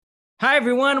Hi,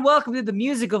 everyone. Welcome to the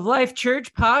Music of Life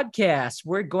Church podcast.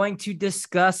 We're going to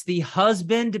discuss the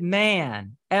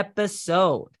Husbandman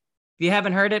episode. If you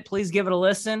haven't heard it, please give it a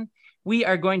listen. We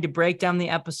are going to break down the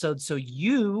episode so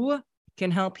you can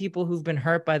help people who've been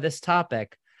hurt by this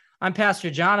topic. I'm Pastor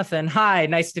Jonathan. Hi,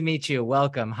 nice to meet you.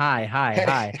 Welcome. Hi.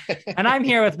 And I'm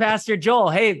here with Pastor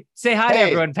Joel. Hey, say hi to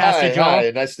everyone, Pastor Joel.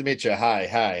 Hi, nice to meet you.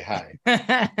 Hi.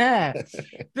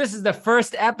 This is the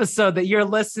first episode that you're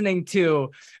listening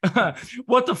to.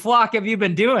 What the flock have you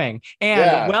been doing?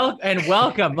 And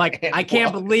welcome. I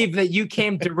can't believe that you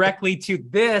came directly to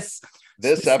this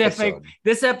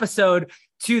episode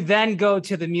to then go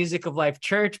to the Music of Life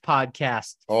Church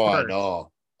podcast. Oh,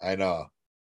 I know.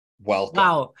 Welcome.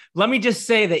 Wow. Let me just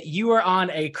say that you are on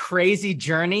a crazy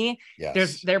journey.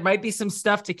 Yes. There might be some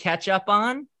stuff to catch up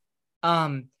on.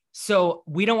 So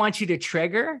we don't want you to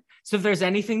trigger. So if there's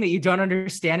anything that you don't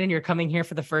understand and you're coming here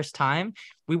for the first time,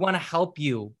 we want to help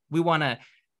you. We want to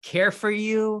care for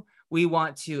you. We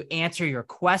want to answer your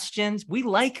questions. We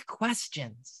like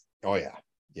questions. Oh yeah.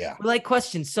 Yeah. We like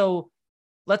questions. So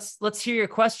let's hear your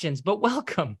questions, but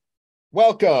welcome.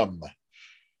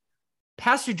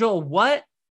 Pastor Joel, what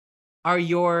are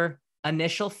your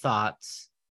initial thoughts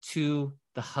to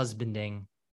the Husbandman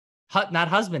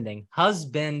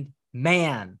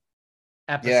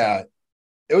episode? Yeah,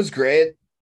 it was great.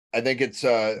 I think it's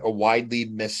a widely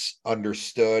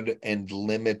misunderstood and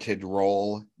limited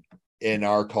role in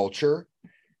our culture.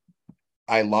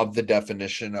 I love the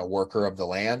definition, a worker of the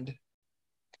land.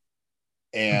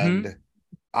 And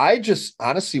I just,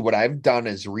 honestly, what I've done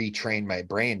is retrain my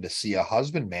brain to see a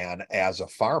husbandman as a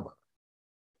farmer.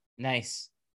 Nice.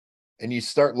 And you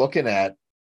start looking at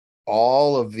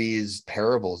all of these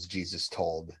parables Jesus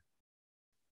told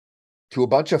to a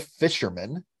bunch of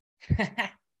fishermen.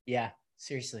 Yeah,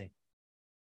 seriously.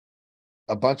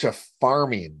 A bunch of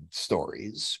farming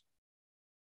stories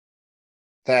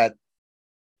that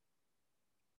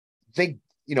they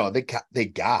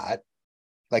got.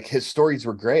 Like, his stories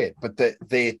were great, but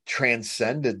they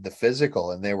transcended the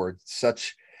physical, and they were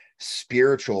such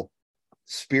spiritually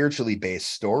based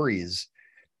stories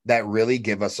that really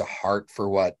give us a heart for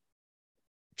what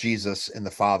Jesus and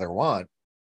the Father want.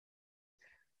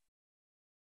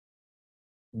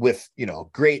 With,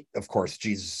 great, of course,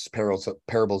 Jesus'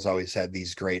 parables always had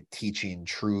these great teaching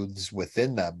truths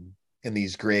within them, and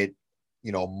these great,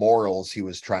 morals he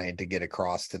was trying to get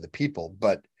across to the people.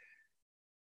 But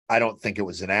I don't think it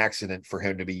was an accident for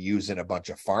him to be using a bunch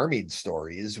of farming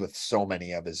stories with so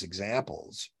many of his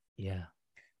examples. Yeah.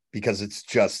 Because it's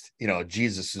just,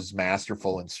 Jesus is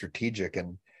masterful and strategic,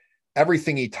 and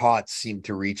everything he taught seemed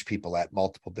to reach people at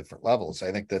multiple different levels.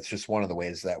 I think that's just one of the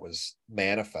ways that was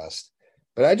manifest.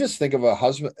 But I just think of a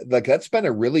husband, like, that's been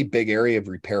a really big area of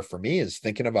repair for me, is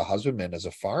thinking of a husbandman as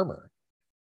a farmer.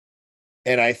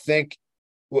 And I think,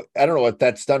 I don't know what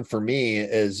that's done for me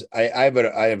is I have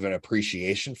an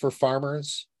appreciation for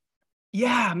farmers.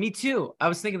 Yeah, me too. I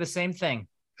was thinking the same thing.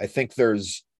 I think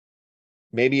there's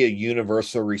maybe a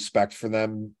universal respect for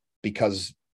them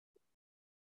because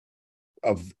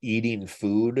of eating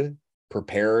food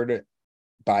prepared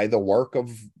by the work of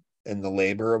and the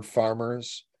labor of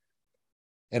farmers.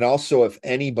 And also, if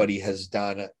anybody has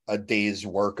done a day's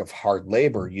work of hard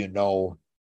labor,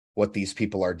 what these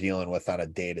people are dealing with on a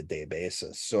day-to-day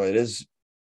basis. So it is,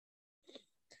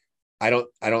 I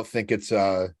don't think it's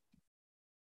a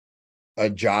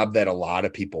job that a lot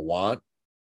of people want,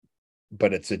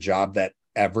 but it's a job that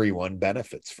everyone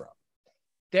benefits from.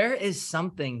 There is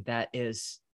something that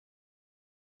is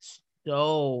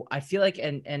so, I feel like,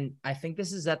 and I think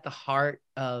this is at the heart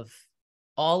of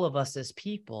all of us as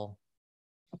people.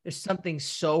 There's something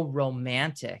so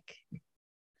romantic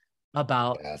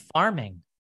about farming.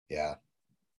 Yeah.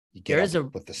 You get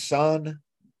up with the sun,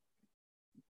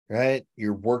 right?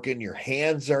 You're working, your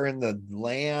hands are in the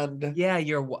land. Yeah,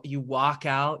 you walk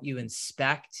out, you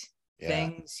inspect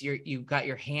things, you've got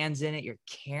your hands in it, you're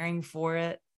caring for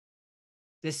it.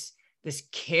 This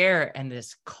care and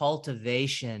this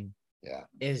cultivation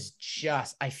is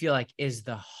just, I feel like, is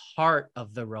the heart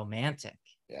of the romantic.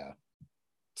 Yeah.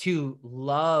 To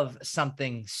love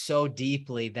something so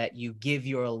deeply that you give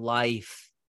your life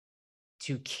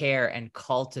to care and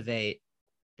cultivate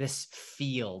this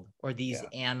field or these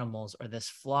animals or this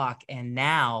flock. And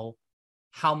now,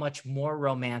 how much more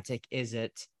romantic is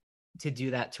it to do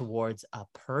that towards a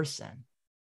person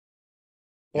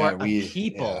or a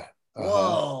people? Yeah.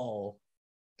 Whoa.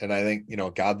 And I think,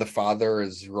 God the Father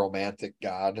is romantic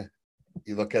God.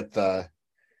 You look at the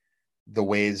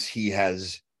ways he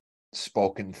has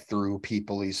spoken through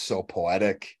people. He's so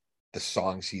poetic. The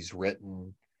songs he's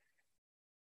written.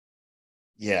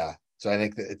 Yeah. So I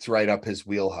think that it's right up his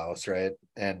wheelhouse, right?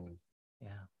 And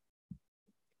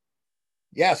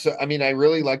yeah, so I mean, I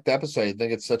really like the episode. I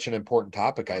think it's such an important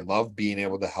topic. I love being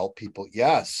able to help people.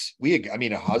 Yes, I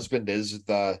mean, a husband is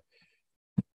the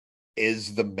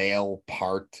male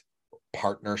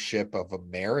partnership of a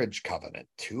marriage covenant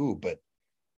too, but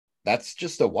that's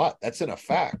just a what? That's an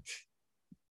effect.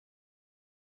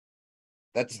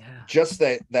 That's just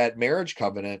that marriage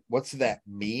covenant. What's that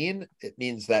mean? It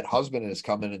means that husband is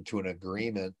coming into an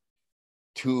agreement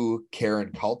to care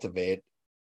and cultivate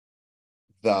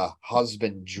the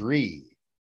husbandry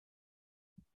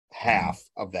half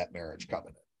of that marriage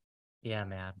covenant. Yeah,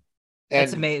 man.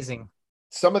 That's And amazing.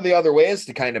 some of the other ways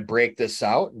to kind of break this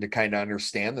out and to kind of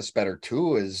understand this better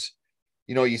too is,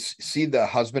 you see the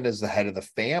husband as the head of the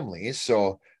family.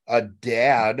 So a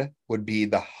dad would be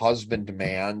the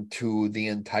husbandman to the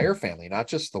entire family, not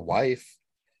just the wife,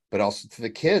 but also to the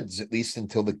kids, at least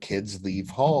until the kids leave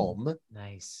home.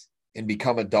 Nice. And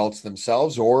become adults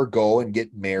themselves or go and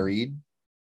get married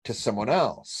to someone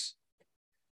else.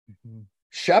 Mm-hmm.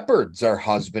 Shepherds are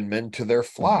husbandmen to their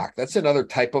flock. That's another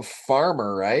type of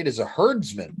farmer, right? Is a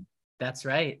herdsman. That's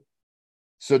right.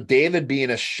 So David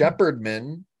being a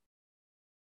shepherdman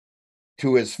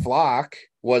to his flock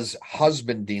was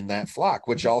husbanding that flock,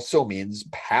 which also means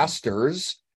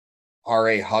pastors are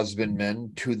a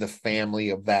husbandman to the family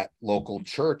of that local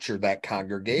church or that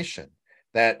congregation,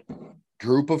 that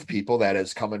group of people that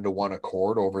has come into one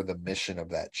accord over the mission of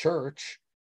that church.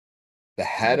 The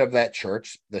head of that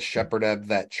church, the shepherd of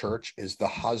that church, is the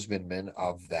husbandman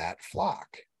of that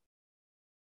flock.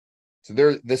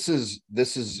 So this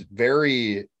is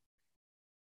very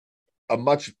a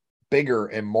much bigger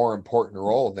and more important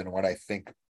role than what I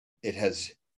think it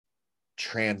has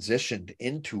transitioned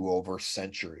into over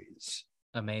centuries.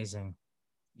 Amazing.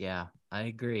 Yeah, I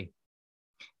agree.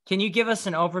 Can you give us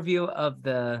an overview of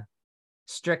the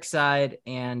strict side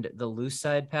and the loose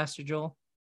side, Pastor Joel?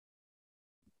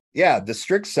 Yeah, the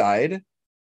strict side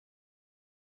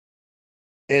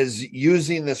is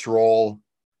using this role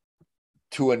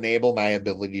to enable my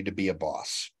ability to be a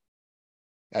boss.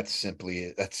 That's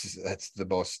the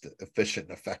most efficient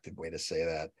and effective way to say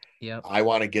that. Yep. I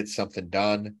want to get something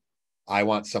done. I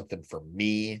want something for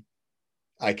me.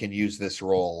 I can use this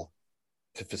role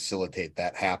to facilitate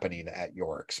that happening at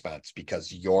your expense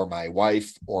because you're my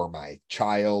wife or my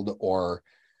child or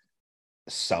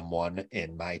someone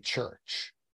in my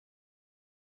church.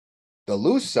 The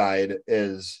loose side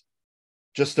is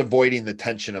just avoiding the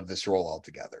tension of this role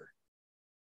altogether.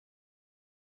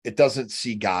 It doesn't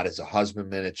see God as a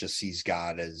husbandman. It just sees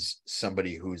God as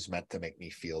somebody who's meant to make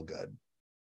me feel good.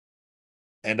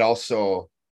 And also,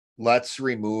 let's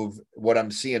remove what I'm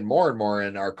seeing more and more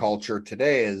in our culture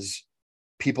today is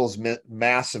people's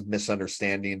massive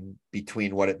misunderstanding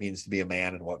between what it means to be a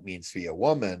man and what it means to be a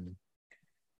woman.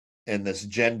 And this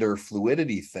gender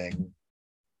fluidity thing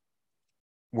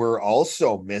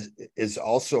is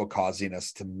also causing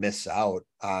us to miss out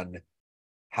on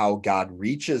how God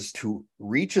reaches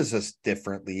us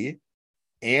differently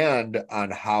and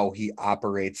on how he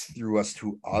operates through us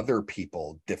to other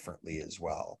people differently as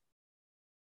well.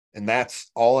 And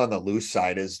that's all on the loose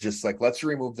side is just like, let's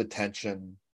remove the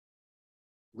tension.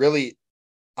 Really,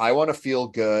 I want to feel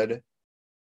good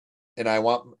and I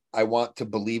want to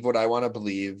believe what I want to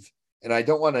believe. And I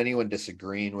don't want anyone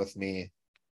disagreeing with me.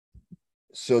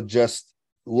 So just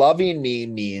loving me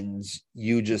means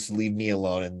you just leave me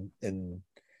alone. And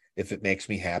if it makes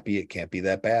me happy, it can't be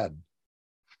that bad.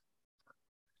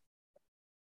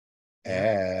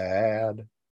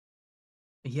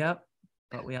 Yep.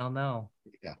 But we all know.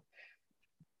 Yeah.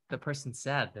 The person's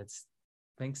sad that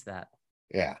thinks that.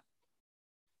 Yeah.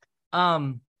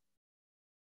 I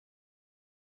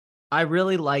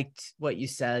really liked what you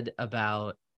said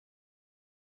about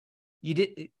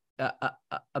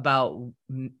about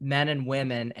men and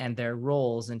women and their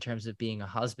roles in terms of being a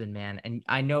husbandman. And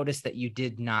I noticed that you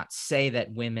did not say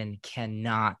that women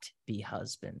cannot be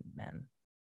husbandmen.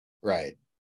 Right.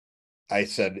 I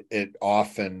said it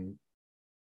often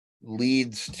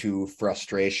leads to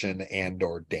frustration and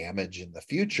or damage in the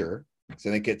future.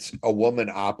 So I think it's a woman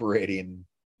operating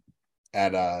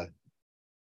at a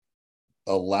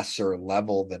lesser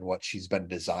level than what she's been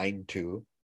designed to.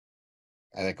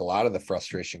 I think a lot of the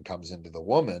frustration comes into the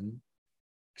woman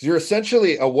because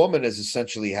a woman is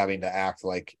essentially having to act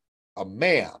like a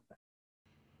man.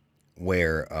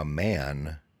 Where a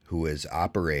man who is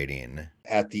operating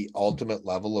at the ultimate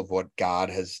level of what God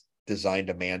has designed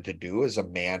a man to do is a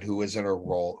man who is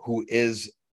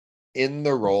in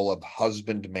the role of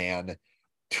husbandman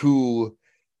to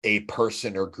a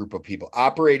person or group of people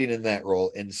operating in that role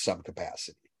in some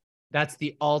capacity. That's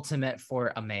the ultimate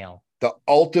for a male. The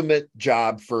ultimate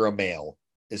job for a male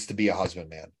is to be a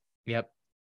husbandman. Yep.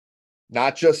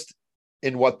 Not just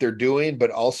in what they're doing,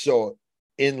 but also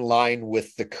in line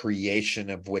with the creation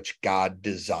of which God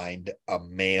designed a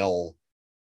male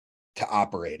to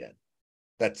operate in.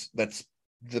 That's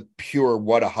the pure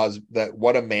what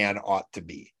a man ought to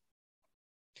be.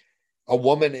 A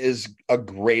woman is a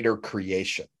greater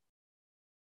creation.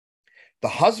 The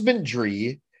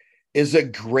husbandry is a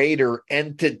greater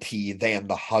entity than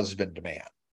the husbandman.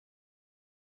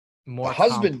 More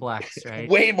complex, right?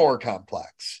 Way more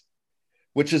complex,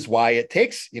 which is why it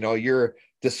takes, your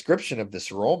description of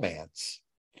this romance,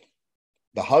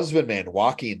 the husbandman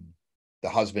walking the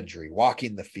husbandry,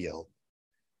 walking the field,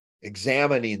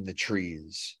 examining the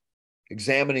trees,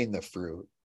 examining the fruit,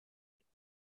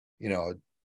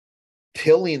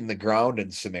 tilling the ground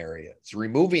in some areas,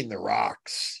 removing the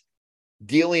rocks,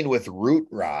 dealing with root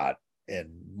rot and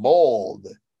mold,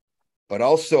 but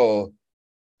also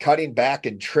cutting back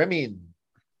and trimming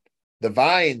the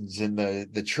vines and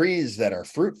the trees that are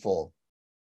fruitful.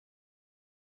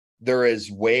 There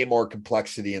is way more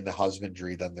complexity in the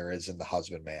husbandry than there is in the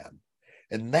husbandman.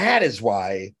 And that is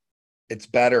why it's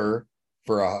better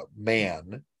for a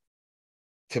man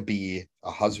to be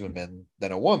a husbandman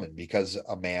than a woman, because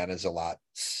a man is a lot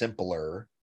simpler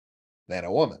than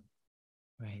a woman.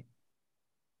 Right.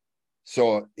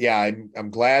 So yeah, I'm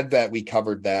glad that we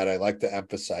covered that. I like to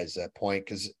emphasize that point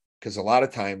because a lot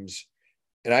of times,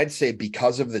 and I'd say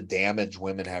because of the damage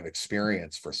women have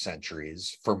experienced for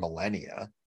centuries, for millennia,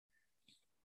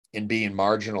 in being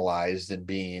marginalized and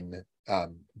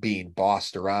being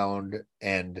bossed around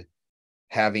and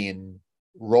having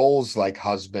roles like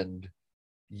husband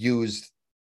used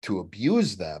to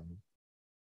abuse them.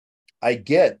 I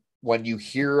get when you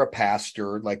hear a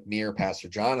pastor like me or Pastor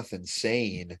Jonathan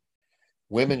saying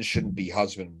women shouldn't be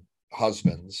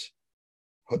husbands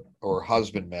or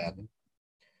husbandmen,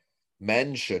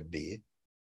 men should be.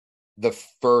 The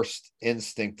first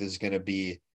instinct is going to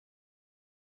be,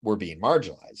 we're being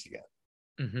marginalized again.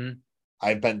 Mm-hmm.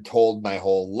 I've been told my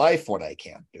whole life what I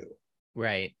can't do.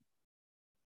 Right.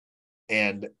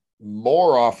 And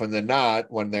more often than not,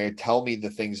 when they tell me the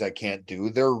things I can't do,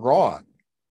 they're wrong.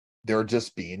 They're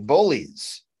just being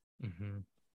bullies. Mm-hmm.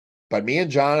 But me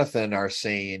and Jonathan are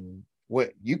saying,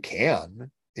 what you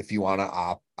can, if you want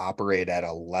to operate at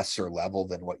a lesser level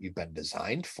than what you've been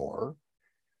designed for.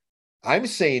 I'm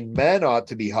saying men ought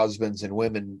to be husbands and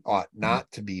women ought not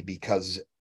to be, because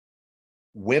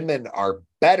women are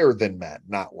better than men,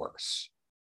 not worse.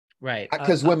 Right. Not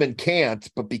because women can't,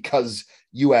 but because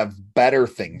you have better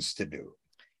things to do.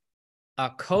 A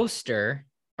coaster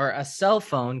or a cell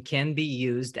phone can be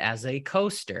used as a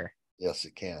coaster. Yes,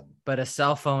 it can. But a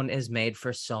cell phone is made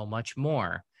for so much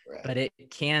more. Right. But it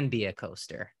can be a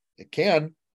coaster. It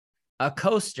can. A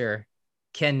coaster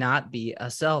cannot be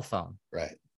a cell phone.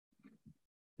 Right.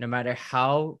 No matter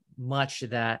how much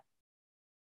that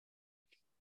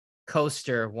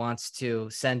coaster wants to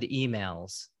send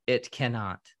emails, it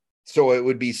cannot. So it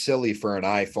would be silly for an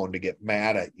iPhone to get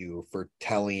mad at you for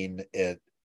telling it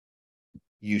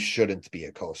you shouldn't be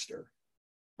a coaster.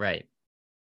 Right.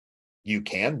 You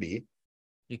can be.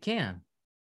 You can.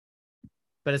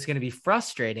 But it's going to be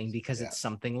frustrating because it's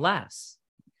something less.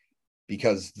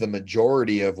 Because the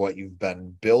majority of what you've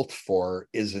been built for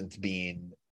isn't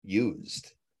being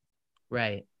used.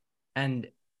 Right. And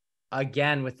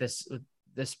again, with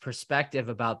this perspective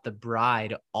about the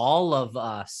bride, all of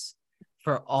us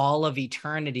for all of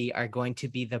eternity are going to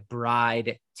be the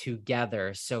bride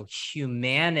together. So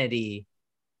humanity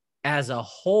as a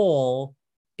whole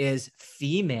is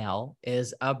female,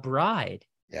 is a bride.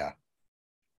 Yeah.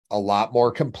 A lot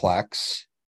more complex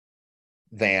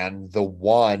than the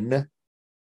one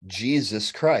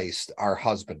Jesus Christ, our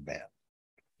husbandman.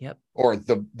 Yep. Or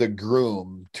the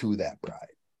groom to that bride.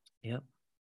 Yep.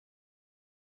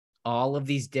 All of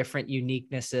these different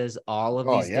uniquenesses, all of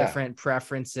these different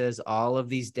preferences, all of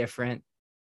these different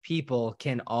people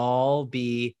can all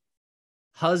be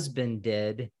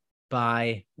husbanded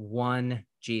by one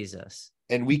Jesus.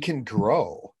 And we can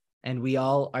grow. And we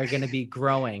all are going to be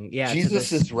growing. Yeah.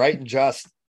 Jesus is right and just.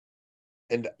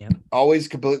 And always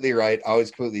completely right, always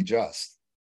completely just.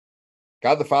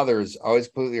 God the Father is always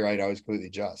completely right, always completely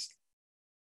just.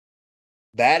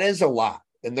 That is a lot.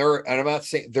 And I'm not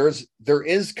saying there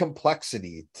is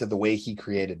complexity to the way he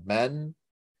created men.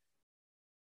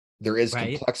 There is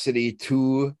complexity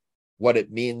to what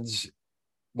it means,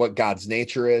 what God's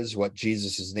nature is, what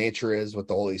Jesus's nature is, what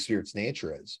the Holy Spirit's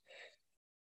nature is.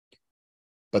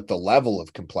 But the level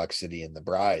of complexity in the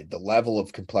bride, the level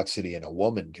of complexity in a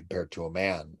woman compared to a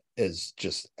man, is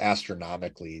just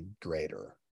astronomically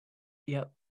greater.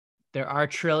 Yep. There are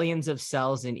trillions of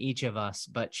cells in each of us,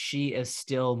 but she is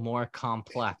still more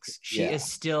complex. She is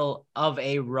still of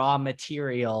a raw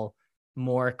material,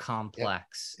 more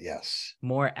complex. Yep. Yes.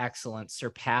 More excellent,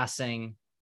 surpassing,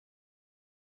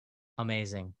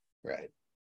 amazing. Right.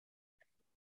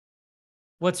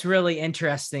 What's really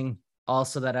interesting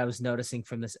also that I was noticing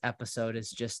from this episode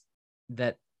is just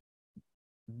that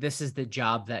this is the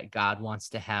job that God wants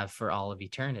to have for all of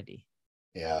eternity.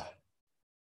 Yeah.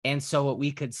 And so what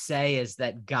we could say is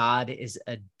that God is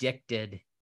addicted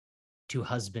to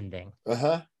husbanding.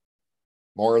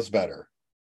 More is better.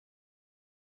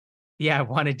 Yeah, I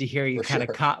wanted to hear you For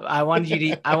I want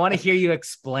to hear you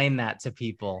explain that to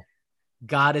people.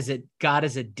 God is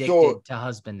addicted to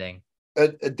husbanding.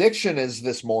 Addiction is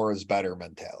this more is better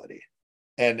mentality.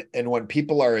 And when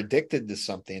people are addicted to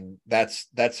something, that's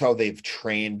how they've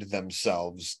trained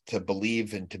themselves to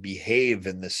believe and to behave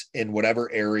in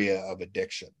whatever area of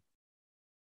addiction.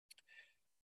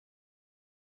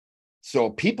 So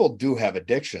people do have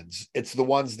addictions. It's the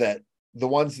ones that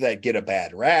get a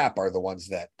bad rap are the ones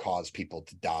that cause people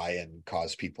to die and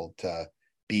cause people to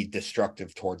be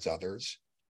destructive towards others.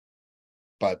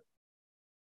 But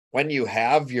when you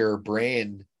have your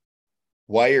brain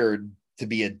wired to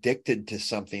be addicted to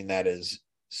something that is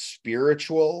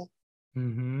spiritual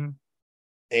and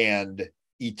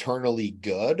eternally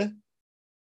good,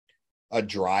 a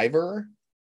driver,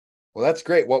 well, that's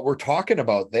great. What we're talking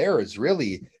about there is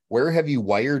really, where have you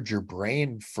wired your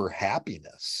brain for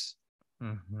happiness?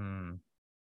 Yep.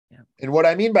 And what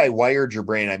I mean by wired your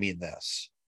brain, I mean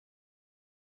this.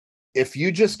 If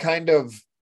you just kind of,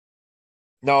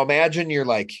 now imagine you're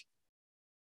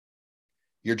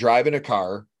driving a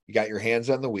car, you got your hands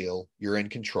on the wheel, you're in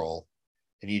control,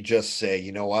 and you just say,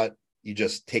 you know what? You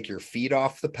just take your feet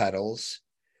off the pedals,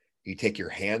 you take your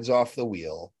hands off the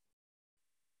wheel.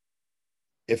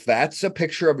 If that's a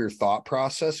picture of your thought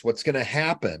process, what's going to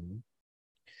happen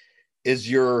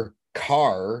is your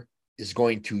car is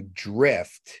going to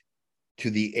drift to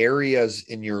the areas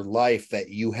in your life that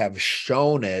you have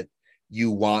shown it you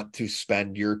want to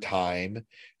spend your time,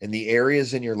 and the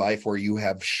areas in your life where you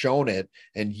have shown it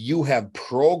and you have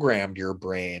programmed your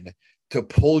brain to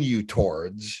pull you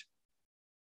towards,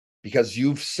 because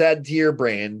you've said to your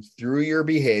brain through your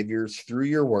behaviors, through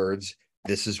your words,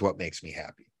 this is what makes me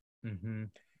happy.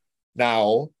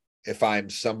 Now, if I'm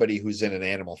somebody who's in an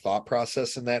animal thought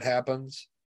process and that happens,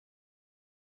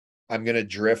 I'm going to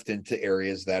drift into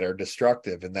areas that are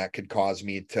destructive, and that could cause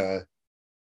me to,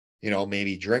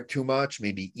 maybe drink too much,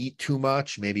 maybe eat too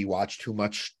much, maybe watch too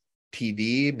much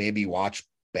TV, maybe watch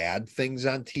bad things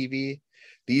on TV.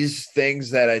 These things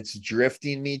that it's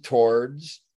drifting me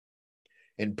towards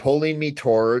and pulling me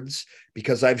towards,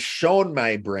 because I've shown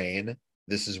my brain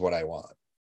this is what I want.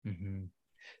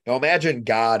 Now imagine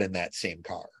God in that same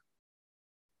car.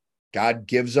 God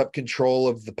gives up control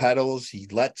of the pedals. He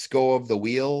lets go of the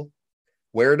wheel.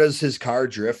 Where does his car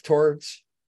drift towards?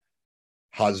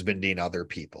 Husbanding other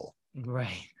people.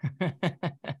 Right.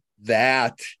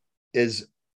 That is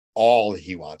all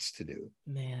he wants to do.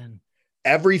 Man.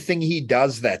 Everything he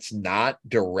does that's not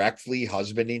directly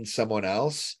husbanding someone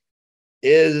else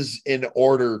is in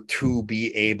order to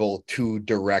be able to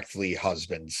directly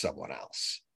husband someone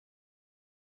else.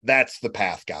 That's the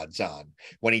path God's on.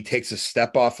 When he takes a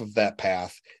step off of that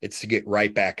path, it's to get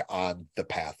right back on the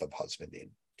path of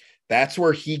husbanding. That's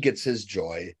where he gets his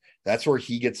joy. That's where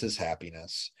he gets his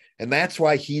happiness. And that's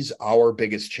why he's our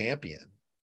biggest champion.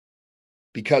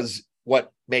 Because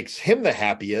what makes him the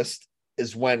happiest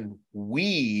is when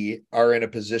we are in a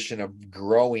position of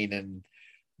growing in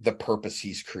the purpose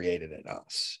he's created in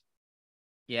us.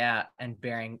 Yeah, and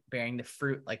bearing the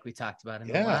fruit like we talked about in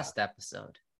the last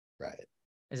episode. Right.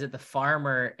 Is that the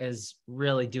farmer is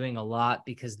really doing a lot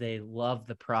because they love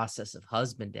the process of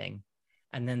husbanding,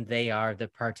 and then they are the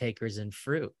partakers in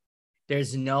fruit.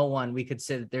 There's no one, we could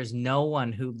say that there's no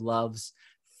one who loves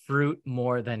fruit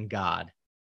more than God.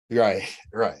 Right.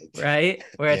 Where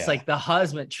it's like the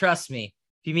husband, trust me,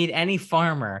 if you meet any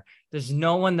farmer, there's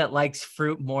no one that likes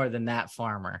fruit more than that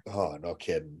farmer. Oh, no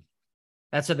kidding.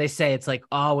 That's what they say. It's like,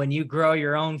 oh, when you grow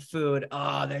your own food,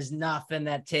 oh, there's nothing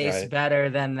that tastes better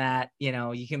than that.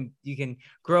 You can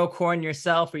grow corn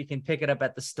yourself, or you can pick it up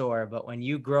at the store. But when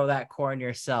you grow that corn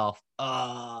yourself,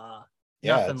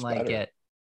 nothing like it.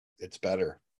 It's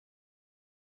better.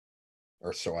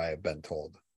 Or so I have been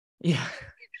told. Yeah.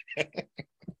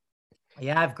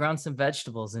 Yeah, I've grown some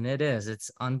vegetables, and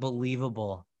it's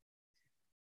unbelievable.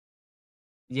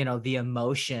 The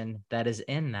emotion that is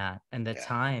in that, and the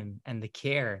time and the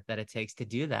care that it takes to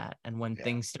do that. And when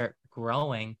things start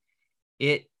growing,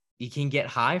 it you can get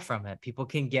high from it. People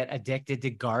can get addicted to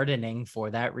gardening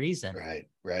for that reason. Right,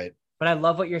 right. But I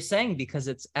love what you're saying, because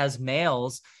it's, as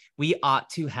males, we ought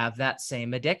to have that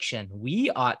same addiction. We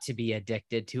ought to be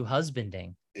addicted to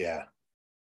husbanding. Yeah.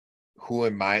 Who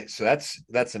am I? So that's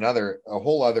a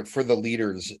whole other, for the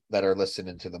leaders that are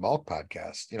listening to the Milk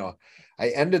podcast. I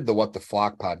ended the What the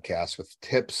Flock podcast with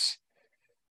tips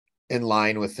in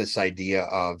line with this idea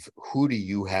of who do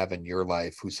you have in your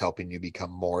life who's helping you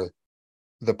become more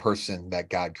the person that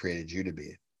God created you to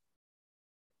be.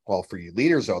 Well, for you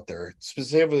leaders out there,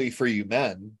 specifically for you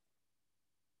men,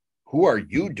 who are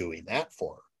you doing that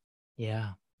for?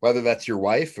 Yeah. Whether that's your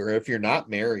wife, or if you're not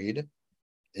married,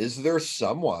 is there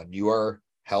someone you are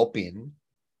helping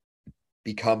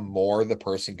become more the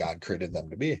person God created them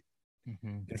to be?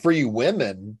 Mm-hmm. And for you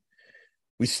women,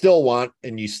 we still want,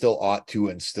 and you still ought to,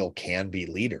 and still can be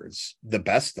leaders, the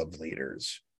best of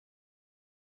leaders.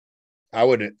 I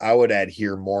would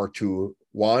adhere more to,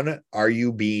 one, are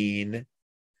you being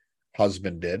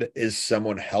husbanded? Is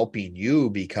someone helping you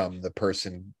become the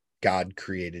person God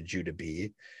created you to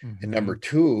be? Mm-hmm. And number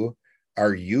two,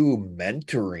 are you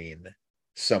mentoring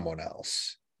someone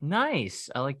else? Nice.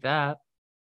 I like that.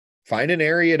 Find an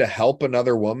area to help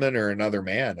another woman or another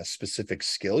man, a specific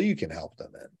skill you can help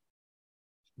them in.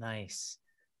 Nice.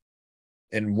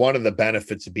 And one of the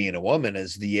benefits of being a woman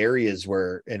is the areas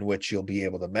in which you'll be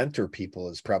able to mentor people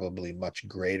is probably much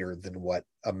greater than what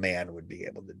a man would be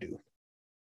able to do.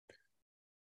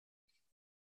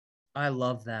 I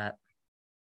love that.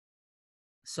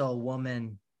 So a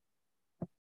woman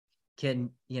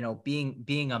can,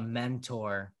 being a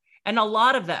mentor, and a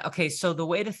lot of that. Okay. So the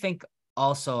way to think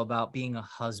also about being a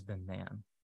husbandman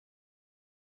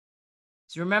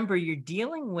is, remember, you're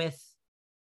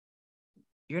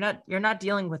not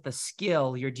dealing with a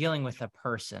skill, you're dealing with a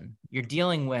person. You're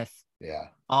dealing with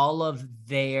all of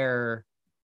their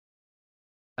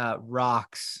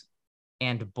rocks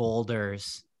and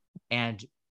boulders and,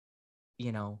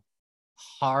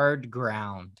 hard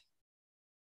ground.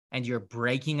 And you're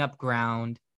breaking up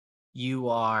ground.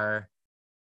 You're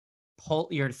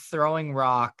throwing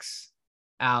rocks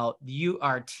out. You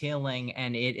are tilling,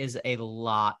 and it is a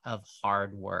lot of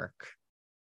hard work.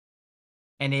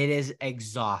 And it is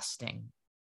exhausting.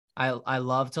 I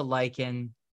love to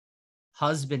liken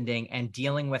husbanding and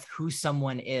dealing with who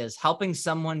someone is, helping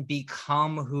someone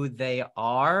become who they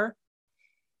are,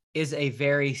 is a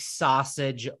very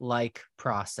sausage-like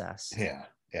process. Yeah.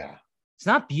 It's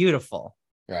not beautiful.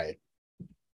 Right.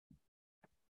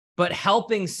 But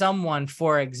helping someone,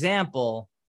 for example,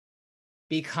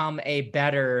 become a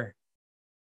better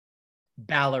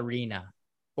ballerina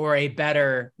or a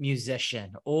better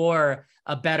musician or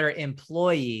a better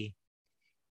employee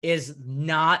is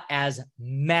not as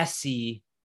messy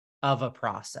of a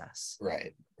process.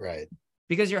 Right.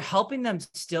 Because you're helping them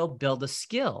still build a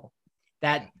skill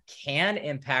that can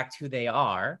impact who they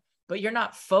are, but you're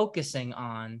not focusing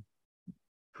on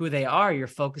who they are. You're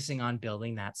focusing on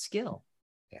building that skill.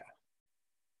 Yeah.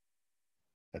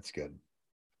 That's good.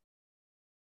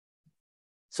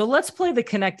 So let's play the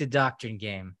connected doctrine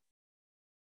game.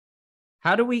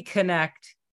 How do we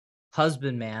connect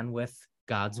husbandman with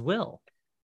God's will?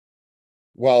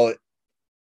 Well,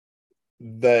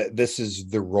 this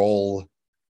is the role,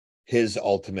 his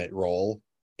ultimate role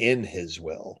in his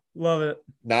will. Love it.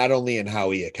 Not only in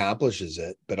how he accomplishes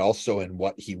it, but also in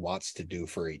what he wants to do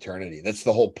for eternity. That's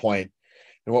the whole point.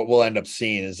 And what we'll end up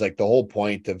seeing is, like, the whole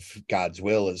point of God's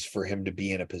will is for him to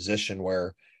be in a position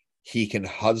where he can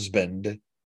husband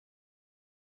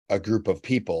a group of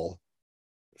people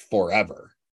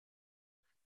forever.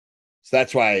 So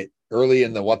that's why early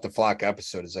in the What the Flock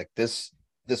episode is like, this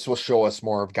will show us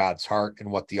more of God's heart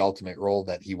and what the ultimate role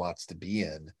that he wants to be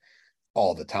in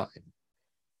all the time.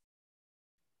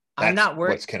 That's I'm not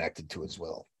worried. What's connected to his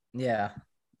will. Yeah.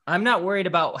 I'm not worried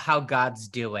about how God's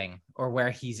doing or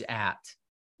where he's at.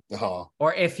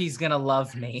 Or if he's going to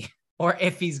love me or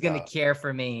if he's going to care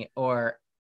for me or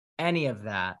any of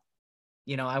that.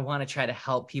 I want to try to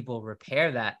help people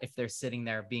repair that if they're sitting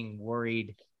there being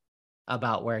worried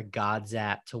about where God's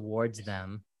at towards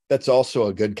them. That's also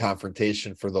a good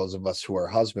confrontation for those of us who are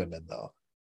husbandmen, though,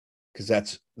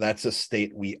 because that's a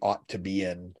state we ought to be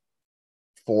in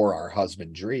for our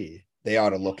husbandry. They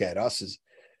ought to look at us as,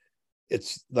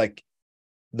 it's like,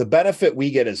 the benefit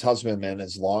we get as husbandmen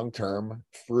is long-term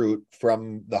fruit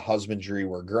from the husbandry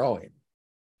we're growing.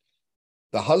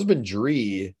 The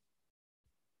husbandry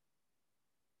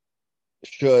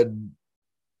should,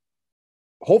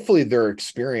 hopefully their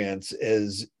experience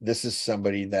is, this is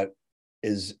somebody that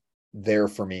is there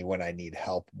for me when I need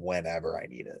help, whenever I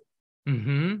need it.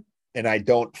 Mm-hmm. And I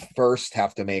don't first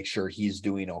have to make sure he's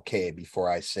doing okay before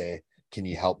I say, can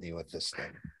you help me with this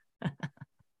thing?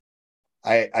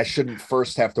 I shouldn't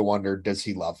first have to wonder, does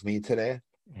he love me today?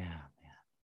 Yeah.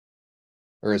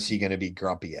 Or is he going to be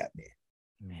grumpy at me?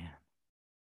 Man.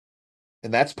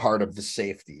 And that's part of the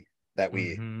safety that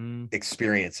we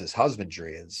experience as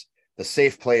husbandry. Is the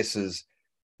safe place is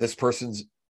this person's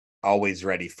always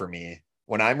ready for me.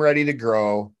 When I'm ready to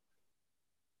grow,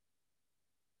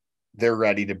 they're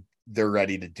ready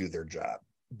to do their job.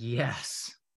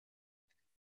 Yes.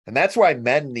 And that's why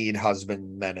men need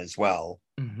husbandmen as well.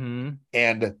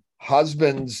 And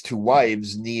husbands to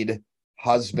wives need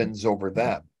husbands over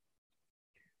them.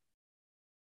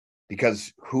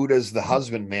 Because who does the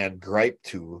husbandman gripe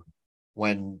to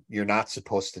when you're not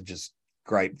supposed to just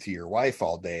gripe to your wife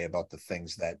all day about the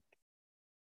things that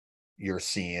you're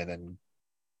seeing and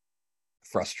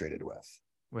frustrated with?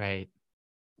 Right.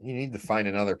 You need to find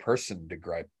another person to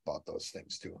gripe about those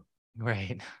things too.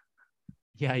 Right.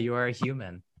 Yeah, you are a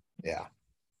human. Yeah.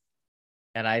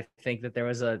 And I think that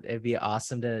it'd be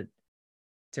awesome to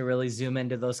really zoom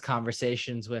into those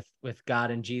conversations with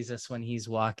God and Jesus when he's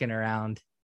walking around,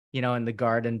 in the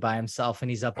garden by himself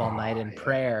and he's up all night in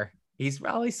prayer. He's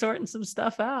probably sorting some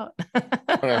stuff out.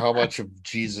 I wonder how much of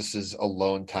Jesus's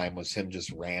alone time was him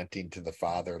just ranting to the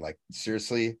Father, like,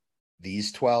 seriously,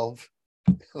 these 12?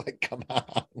 Like, come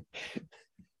on.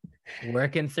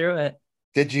 Working through it.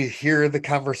 Did you hear the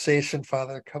conversation,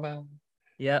 Father? Come on.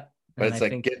 Yep. But it's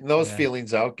like getting those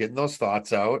feelings out, getting those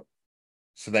thoughts out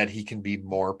so that he can be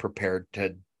more prepared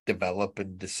to develop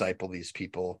and disciple these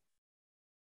people.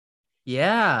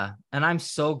 Yeah. And I'm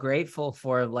so grateful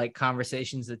for like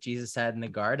conversations that Jesus had in the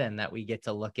garden that we get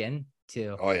to look into.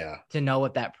 Oh, yeah. To know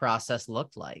what that process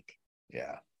looked like.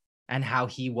 Yeah. And how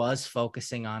he was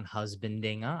focusing on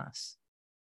husbanding us.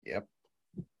 Yep.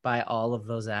 By all of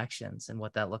those actions and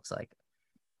what that looks like.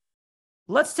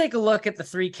 Let's take a look at the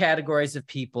 3 categories of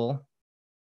people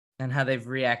and how they've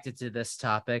reacted to this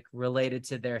topic related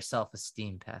to their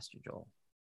self-esteem, Pastor Joel.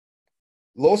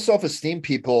 Low self-esteem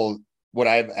people, what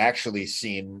I've actually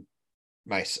seen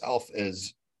myself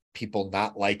is people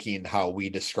not liking how we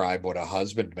describe what a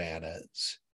husbandman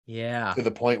is. Yeah. To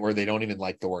the point where they don't even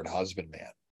like the word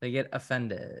husbandman. They get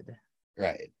offended.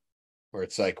 Right. Where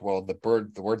it's like, well, the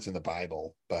word's in the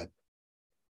Bible, but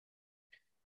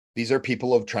these are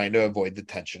people of trying to avoid the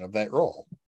tension of that role.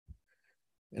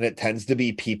 And it tends to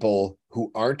be people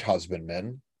who aren't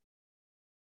husbandmen,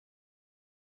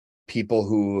 people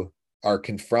who are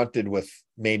confronted with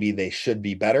maybe they should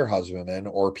be better husbandmen,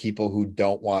 or people who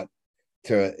don't want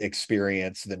to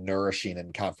experience the nourishing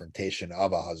and confrontation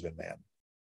of a husbandman.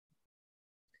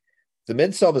 The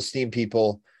mid self-esteem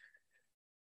people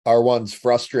are ones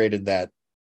frustrated that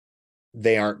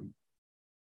they aren't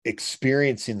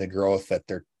experiencing the growth that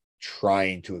they're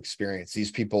trying to experience.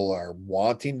 These people are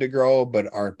wanting to grow,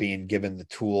 but aren't being given the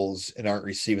tools and aren't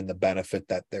receiving the benefit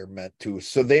that they're meant to.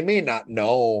 So they may not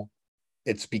know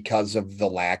it's because of the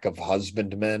lack of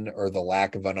husbandmen or the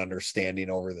lack of an understanding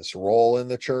over this role in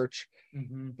the church,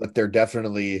 but they're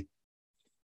definitely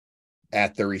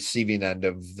at the receiving end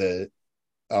of the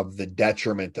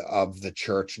detriment of the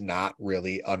church not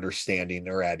really understanding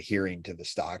or adhering to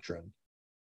this doctrine.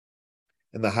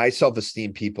 And the high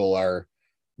self-esteem people are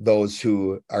those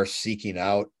who are seeking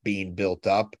out being built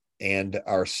up and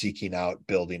are seeking out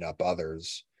building up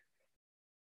others,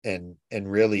 and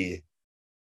really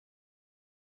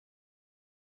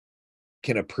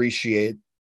can appreciate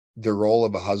the role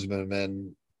of a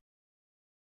husbandman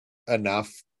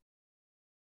enough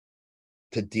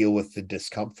to deal with the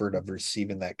discomfort of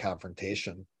receiving that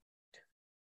confrontation.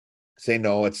 Say,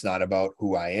 no, it's not about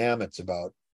who I am. It's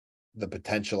about the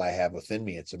potential I have within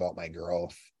me. It's about my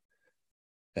growth.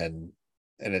 And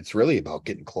it's really about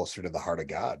getting closer to the heart of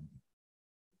God.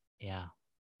 Yeah.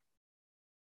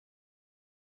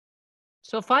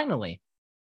 So finally,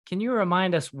 can you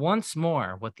remind us once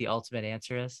more what the ultimate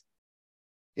answer is?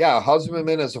 Yeah, a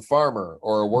husbandman is a farmer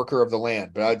or a worker of the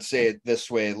land. But I'd say it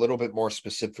this way, a little bit more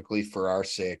specifically for our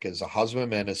sake, is a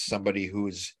husbandman is somebody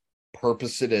whose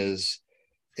purpose it is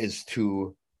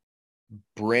to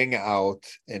bring out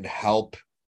and help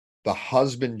the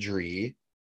husbandry,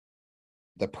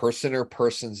 the person or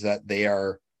persons that they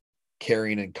are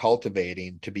caring and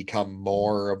cultivating, to become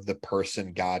more of the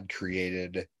person God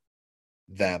created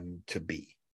them to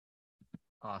be.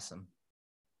 Awesome.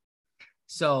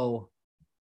 So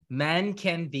men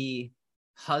can be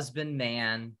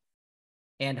husbandman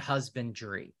and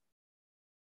husbandry.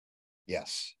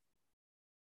 Yes.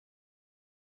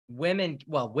 Women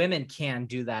can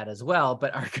do that as well,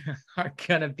 but are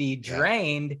going to be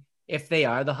drained if they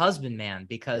are the husbandman,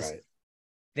 because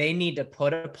they need to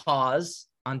put a pause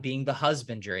on being the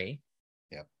husbandry.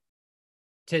 Yep.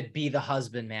 To be the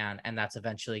husbandman, and that's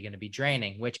eventually going to be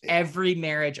draining, which Yeah. every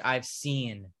marriage I've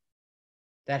seen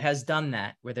that has done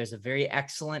that, where there's a very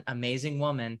excellent, amazing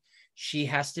woman, she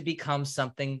has to become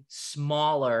something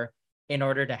smaller in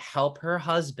order to help her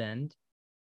husband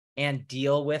and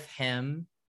deal with him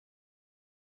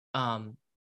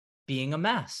being a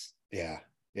mess. Yeah.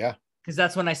 Yeah. Because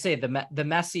that's when I say the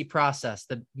messy process,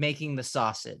 the making the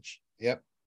sausage. Yep.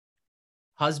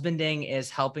 Husbanding is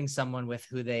helping someone with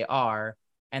who they are.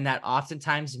 And that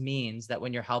oftentimes means that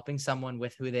when you're helping someone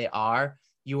with who they are,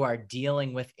 you are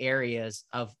dealing with areas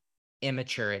of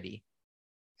immaturity.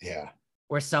 Yeah.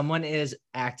 Where someone is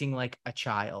acting like a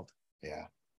child. Yeah.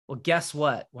 Well, guess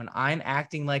what? When I'm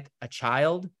acting like a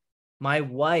child, my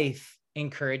wife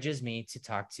encourages me to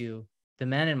talk to the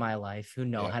men in my life who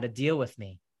know how to deal with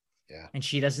me. Yeah. And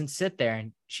she doesn't sit there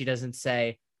and she doesn't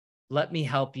say, let me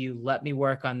help you. Let me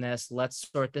work on this. Let's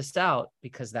sort this out,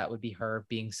 because that would be her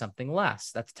being something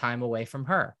less. That's time away from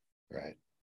her. Right.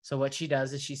 So what she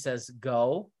does is she says,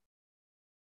 go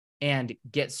and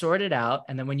get sorted out.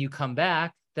 And then when you come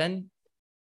back, then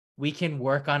we can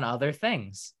work on other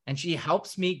things. And she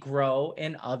helps me grow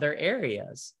in other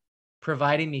areas,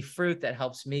 providing me fruit that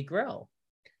helps me grow.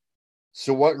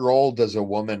 So what role does a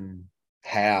woman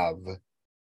have?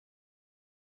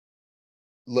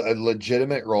 A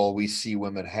legitimate role we see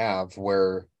women have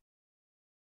where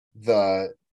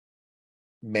the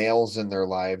males in their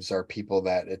lives are people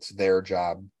that it's their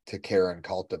job to care and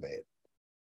cultivate.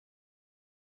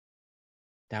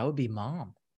 That would be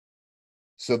mom.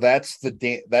 So that's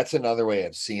another way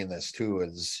of seeing this too,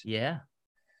 is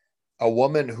a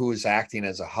woman who is acting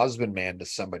as a husbandman to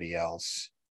somebody else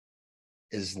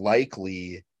is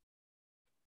likely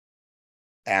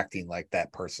acting like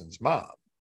that person's mom.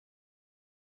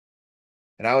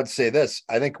 And I would say this,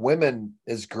 I think women,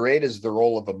 as great as the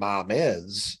role of a mom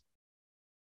is,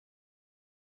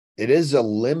 it is a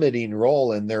limiting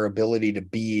role in their ability to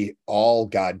be all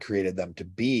God created them to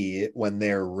be when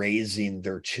they're raising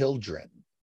their children.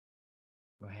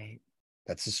 Right.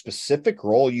 That's a specific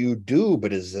role you do,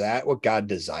 but is that what God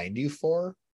designed you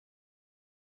for?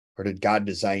 Or did God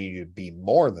design you to be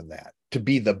more than that? To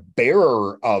be the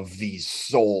bearer of these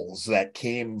souls that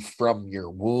came from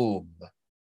your womb.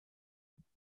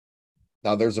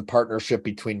 Now, there's a partnership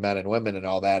between men and women and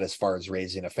all that as far as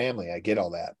raising a family. I get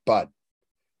all that. But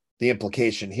the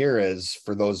implication here is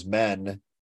for those men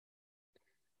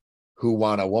who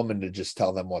want a woman to just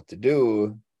tell them what to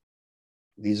do,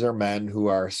 these are men who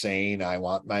are saying, I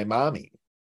want my mommy.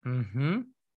 Mm-hmm.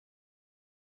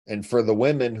 And for the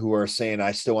women who are saying,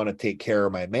 I still want to take care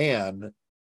of my man,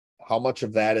 how much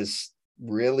of that is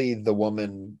really the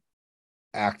woman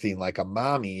acting like a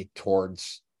mommy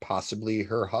towards possibly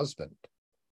her husband?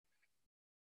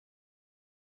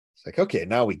 It's like, okay,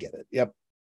 now we get it. Yep.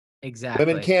 Exactly.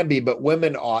 Women can be, but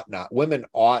women ought not. Women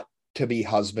ought to be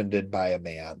husbanded by a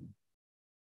man.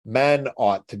 Men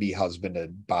ought to be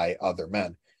husbanded by other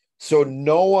men. So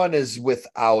no one is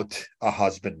without a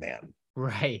husbandman.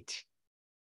 Right.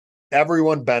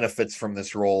 Everyone benefits from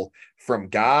this role, from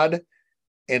God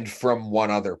and from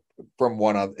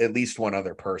at least one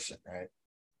other person, right?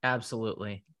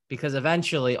 Absolutely. Because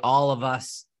eventually all of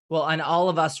us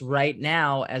right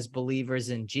now as believers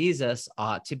in Jesus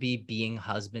ought to be being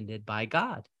husbanded by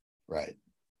God. Right.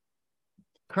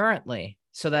 Currently,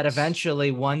 so that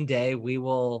eventually one day we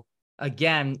will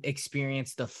again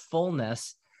experience the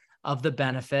fullness of the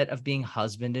benefit of being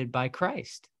husbanded by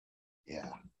Christ. Yeah.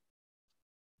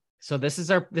 So this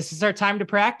is our time to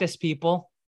practice, people.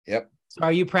 Yep. So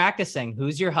are you practicing?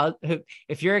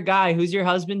 If you're a guy, who's your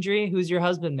husbandry? Who's your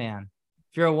husbandman?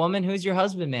 If you're a woman, who's your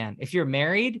husbandman? If you're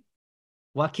married,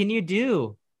 what can you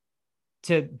do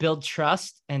to build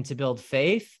trust and to build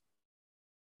faith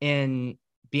in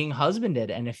being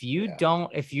husbanded? And if you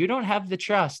don't have the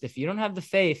trust, if you don't have the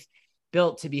faith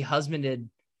built to be husbanded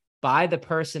by the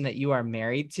person that you are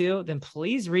married to, then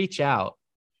please reach out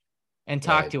and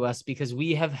talk to us, because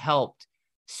we have helped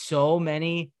so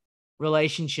many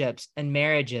relationships and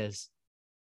marriages.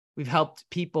 We've helped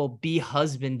people be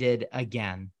husbanded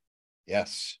again.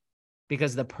 Yes.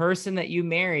 Because the person that you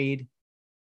married,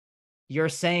 you're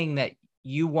saying that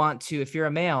you want to, if you're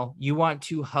a male, you want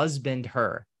to husband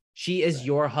her. She is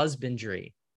your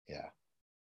husbandry. Yeah.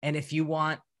 And if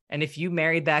you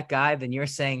married that guy, then you're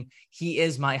saying he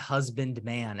is my husband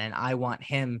man, and I want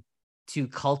him to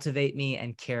cultivate me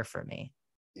and care for me.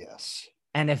 Yes.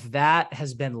 And if that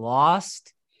has been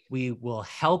lost, we will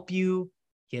help you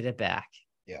get it back.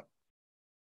 Yeah.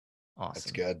 Awesome.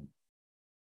 That's good.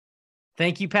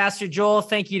 Thank you, Pastor Joel.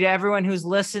 Thank you to everyone who's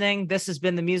listening. This has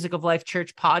been the Music of Life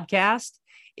Church podcast.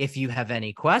 If you have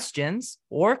any questions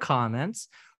or comments,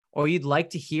 or you'd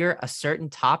like to hear a certain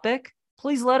topic,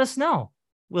 please let us know.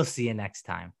 We'll see you next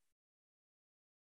time.